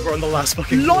last clue. We're on the last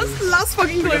fucking Last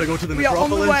fucking clue. We gotta go to the We are on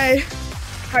the way.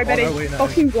 Harry Berry,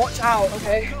 fucking watch out,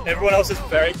 okay? Everyone else is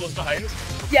very close behind.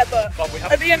 Yeah, but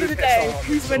at the end of the day,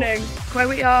 who's winning? Where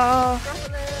we are.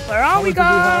 Where are we,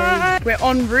 guys? We're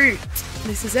en route.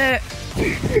 This is it.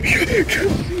 Through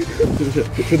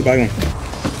the bag line.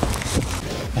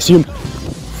 I see him.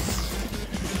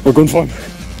 We're going for him.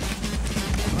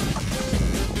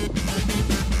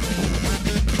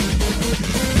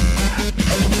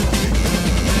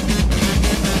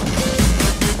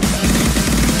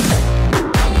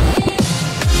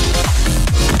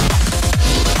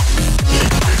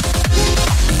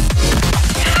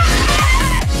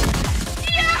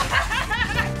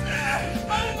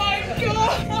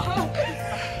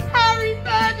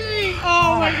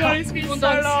 Oh my god, it's been so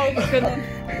long.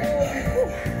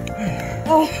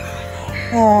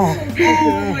 Oh my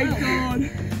god.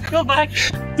 Go back.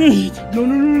 Dude.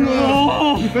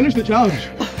 No. You finished the challenge.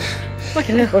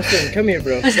 Fucking hell. Austin, come here,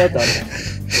 bro. Well done.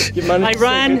 You managed to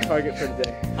ran. a good target for the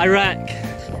day. Iraq.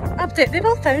 Update, they've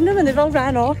all found them and they've all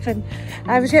ran off and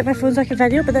I was getting my phone so I could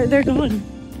video, but they're gone.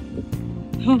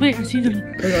 Oh wait, I see them.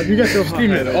 Hang on, you guys are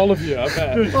steaming, all of you, I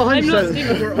bet. Oh, I'm not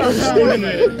steaming, we're all steaming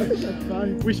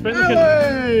it. We spent like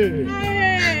Hey,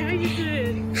 how you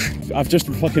doing? I've just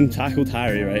fucking tackled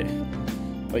Harry, right?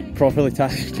 Like properly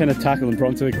kind of tackled him,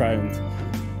 brought him to the ground.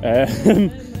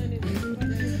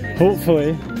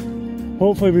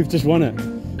 Hopefully we've just won it. So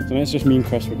now it's just me and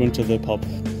Chris, we're going to the pub.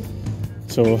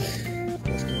 So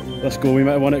let's go, we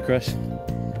might have won it, Chris.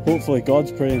 Hopefully,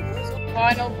 God's praying.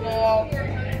 Final blow.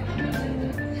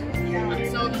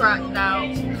 So cracked now.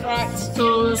 Cracked,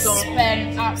 toes,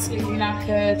 spent, absolutely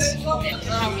knackered.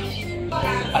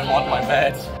 I want my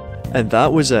bed. And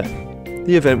that was it.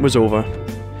 The event was over.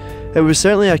 It was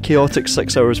certainly a chaotic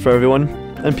 6 hours for everyone,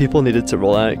 and people needed to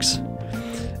relax.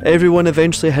 Everyone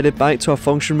eventually headed back to a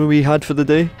function room we had for the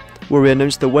day, where we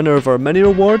announced the winner of our mini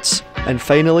awards, and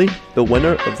finally, the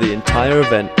winner of the entire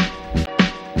event.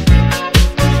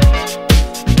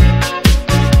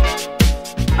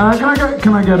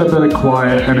 Can I get a bit of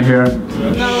quiet in here?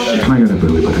 Can I get a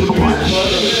really bit of quiet?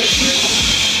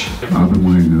 I've been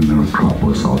waiting in the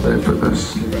Acropolis all day for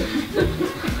this.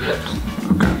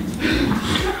 Okay.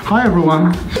 Hi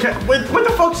everyone. Where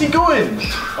the fuck's he going?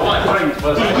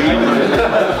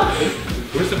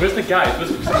 Where's the guy?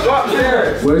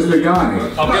 Where's the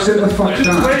guy? Sit the fuck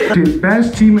down. The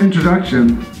best team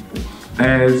introduction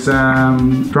is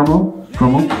drumroll.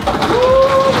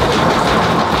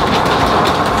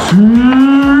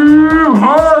 Team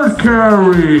Hard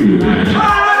Carry is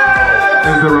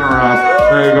the runner-up.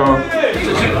 There you go.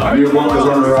 You want the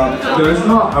runner-up. There's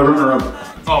not a runner-up.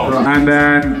 And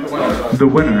then the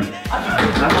winner.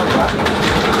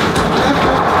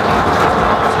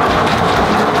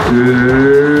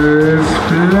 Is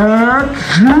Black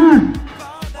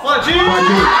G.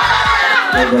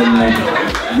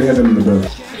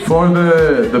 For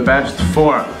the best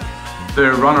four, the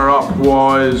runner-up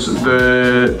was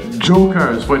the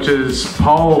Jokers, which is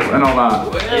Paul and all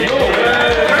that.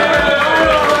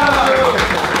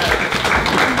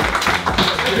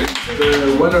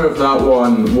 The winner of that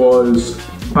one was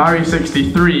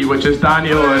Barry63, which is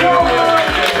Daniel and...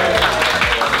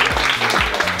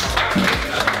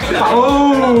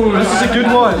 Oh, this is a good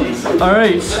one.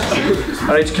 Alright,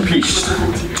 capiche.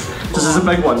 This is a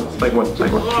big one.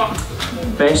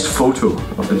 Best photo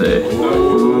of the day.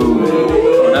 Ooh.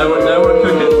 Now we're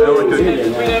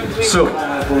cooking. So,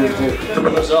 the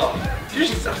runners up.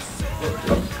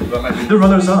 The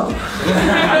runners up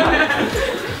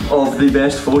of the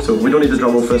best photo. We don't need the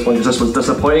drum roll for this one because this was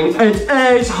disappointing. It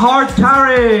is Hard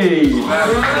Carry!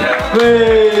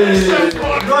 Wait!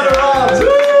 Runner up!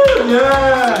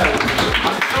 Yeah!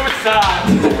 So sad.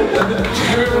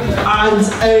 And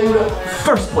in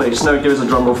first place, now give us a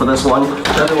drum roll for this one.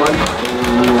 Everyone.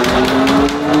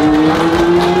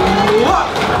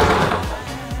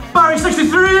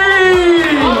 Barry63!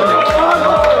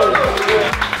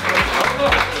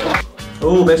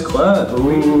 Oh, best clip.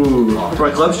 Ooh. For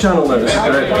our clips channel now. This is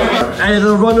great. And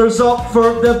the runners up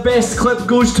for the best clip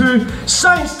goes to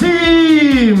Science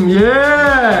Team!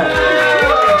 Yeah!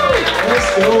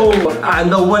 Let's go.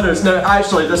 And the winners, now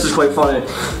actually this is quite funny.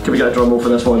 Can we get a drum roll for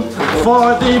this one?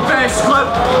 For the best clip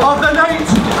of the night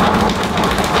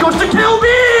goes to Kill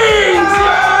Beans!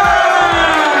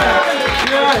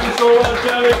 Yeah! So well,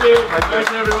 CammyK.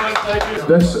 Thanks everyone. Thank you.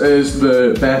 This is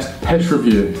the best pitch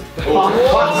review.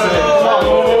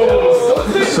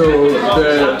 So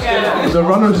the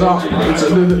runners up,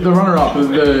 the runner up,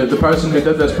 the person who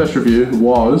did this pitch review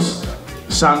was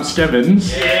Sam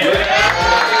Skivens.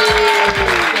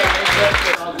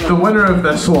 The winner of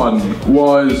this one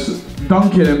was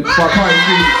Duncan for part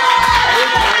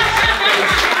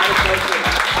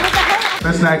 3.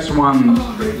 This next one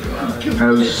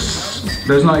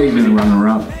there's not even a runner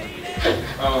up.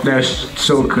 They're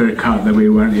so clear cut that we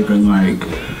weren't even like,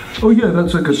 oh yeah,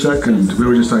 that's like a second. We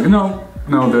were just like, no,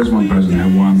 there's one person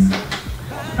who won.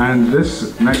 And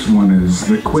this next one is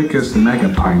the quickest mega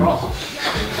pint.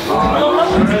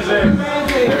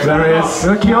 There he is.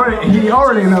 Look, he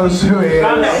already knows who he is.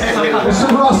 This is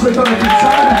Ross with the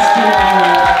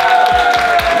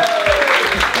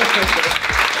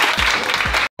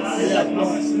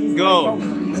Go.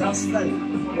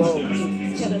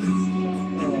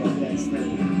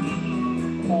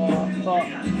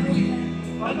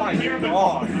 Oh my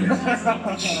god!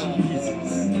 Jesus.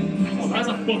 Oh, that's a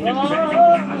fucking I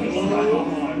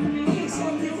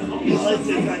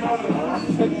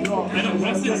know,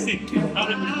 Ross is sick.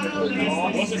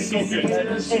 Ross is so good.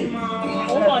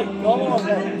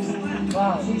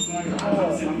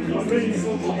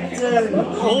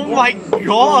 Oh my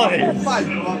god! Oh my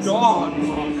god!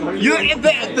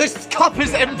 This cup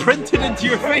is imprinted into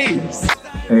your face!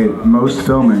 Hey, most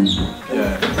filming.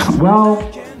 Yeah.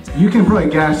 Well, you can probably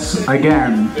guess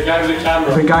again. The guy with the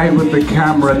camera. The guy with the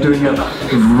camera doing it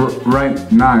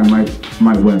right now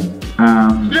might win.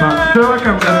 But they're like,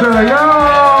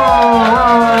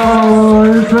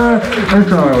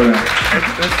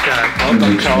 Well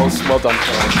done, Charles. Well done,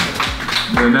 Charles.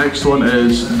 The next one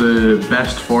is the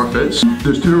best forfeits.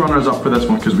 There's 2 runners up for this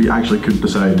one because we actually couldn't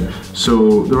decide.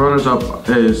 So the runners up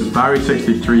is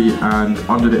Barry63 and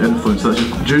Under the Influence. That's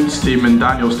Jude's team and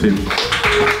Daniel's team.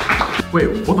 Wait,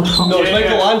 what the fuck? No, it's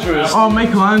Michael Andrews. Oh,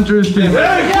 Michael Andrews did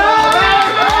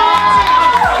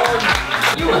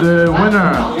The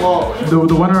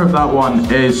winner of that one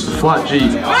is Flat G.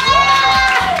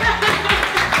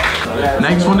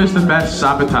 Next one is the best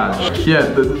sabotage. Yeah,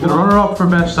 the runner-up for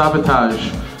best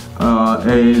sabotage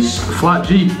is Flat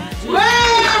G.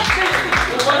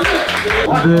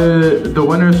 The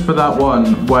winners for that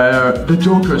one were the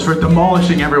Jokers for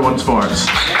demolishing everyone's forts.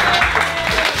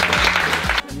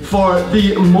 For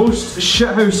the most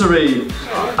shithousery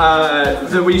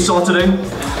that we saw today.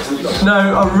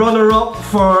 Now, a runner-up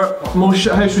for most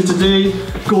shithousery today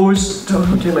goes to...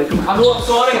 Okay, Michael. I'm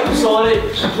sorry.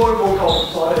 Horrible call,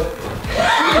 sorry.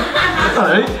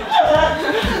 Alright.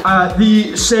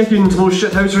 The second most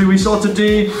shithousery we saw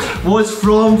today was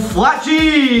from Flat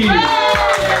G!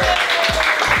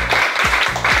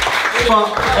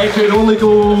 But it could only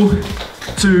go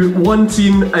to one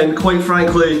team, and quite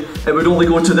frankly, it would only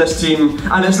go to this team,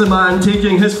 and it's the man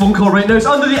taking his phone call right now. It's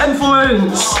Under the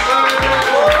Influence!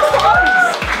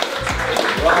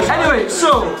 Anyway,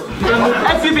 so,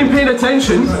 if you've been paying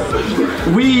attention,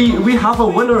 we have a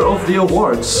winner of the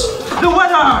awards. The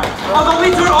winner of the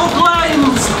Leader of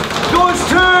Lens goes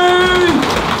to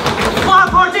Flat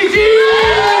Party G!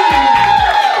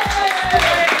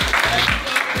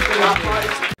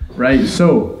 Right,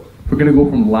 so we're gonna go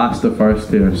from last to first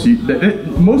here. So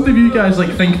most of you guys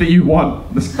like think that you won.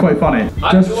 This is quite funny.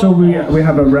 Just so we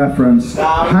have a reference.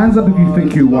 Hands up if you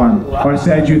think you won, or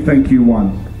said you think you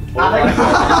won.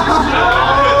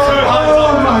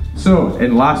 So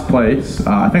in last place,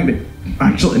 I think they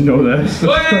actually know this. It's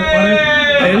quite funny.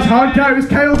 It's hard count. It's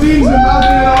Kyle Deans and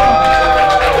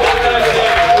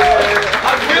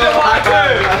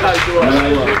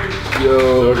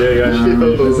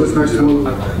Is this next one?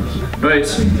 Right.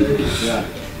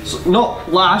 So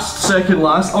not last, second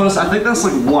last. Honestly, I think that's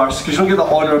like worse because you don't get the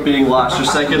honour of being last or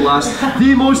second last.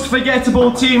 The most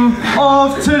forgettable team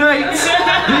of tonight.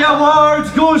 The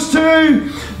award goes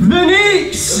to the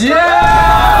Neeks.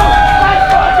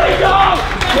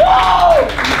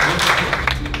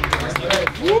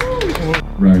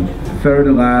 Right, third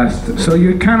to last. So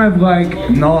you're kind of like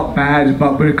not bad,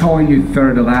 but we're calling you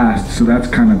third to last, so that's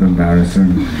kind of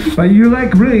embarrassing. But you're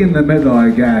like really in the middle, I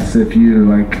guess, if you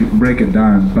like break it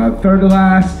down. But third to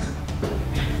last,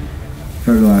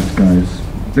 guys.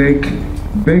 Big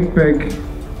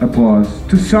applause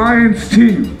to Science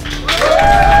Team.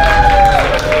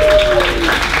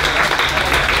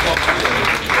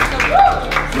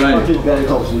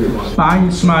 Right. Bang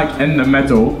smack in the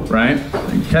middle, right?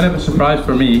 Kind of a surprise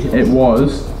for me, it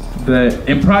was the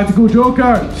Impractical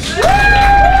Jokers!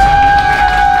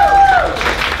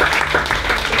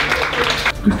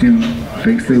 This team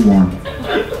thinks they won,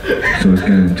 so it's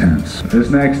getting intense. This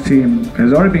next team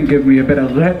has already been giving me a bit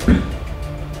of lip.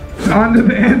 Under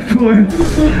the Influence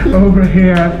over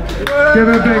here. Give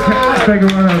a big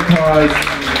round of applause.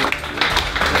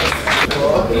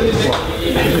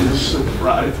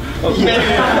 Right. Okay. Do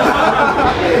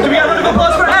we get a round of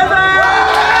applause for Evan?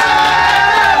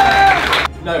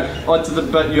 Now, on to the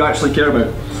bit you actually care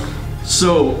about.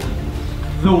 So,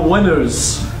 the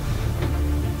winners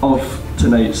of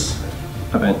tonight's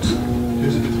event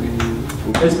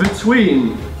is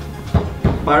between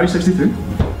Barry63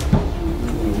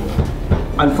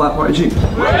 and Flat Party G.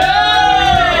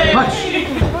 Much.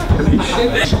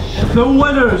 The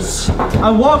winners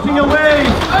are walking away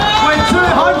with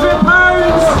 £200.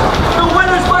 The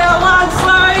winners by a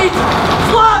landslide,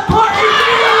 Flat Party G!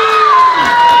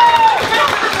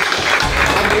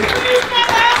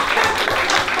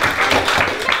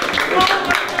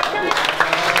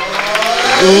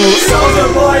 Soldier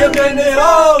boy, I'm in it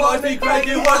all. Watch me crack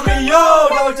it, watch me yo.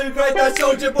 Don't you crack that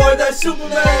soldier boy, that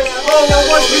Superman. Oh,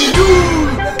 watch me you.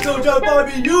 Soldier boy,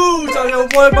 be you. Soldier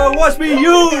boy, but watch me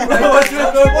you. Watch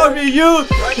me you.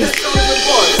 Soldier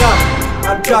boy,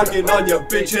 I'm jogging on your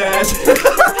bitch ass.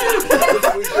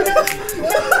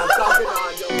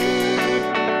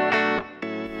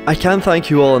 I can't thank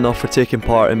you all enough for taking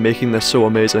part in making this so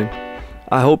amazing.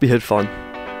 I hope you had fun.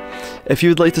 If you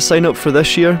would like to sign up for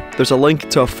this year, there's a link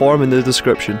to a form in the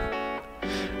description.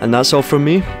 And that's all from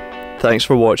me. Thanks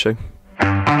for watching.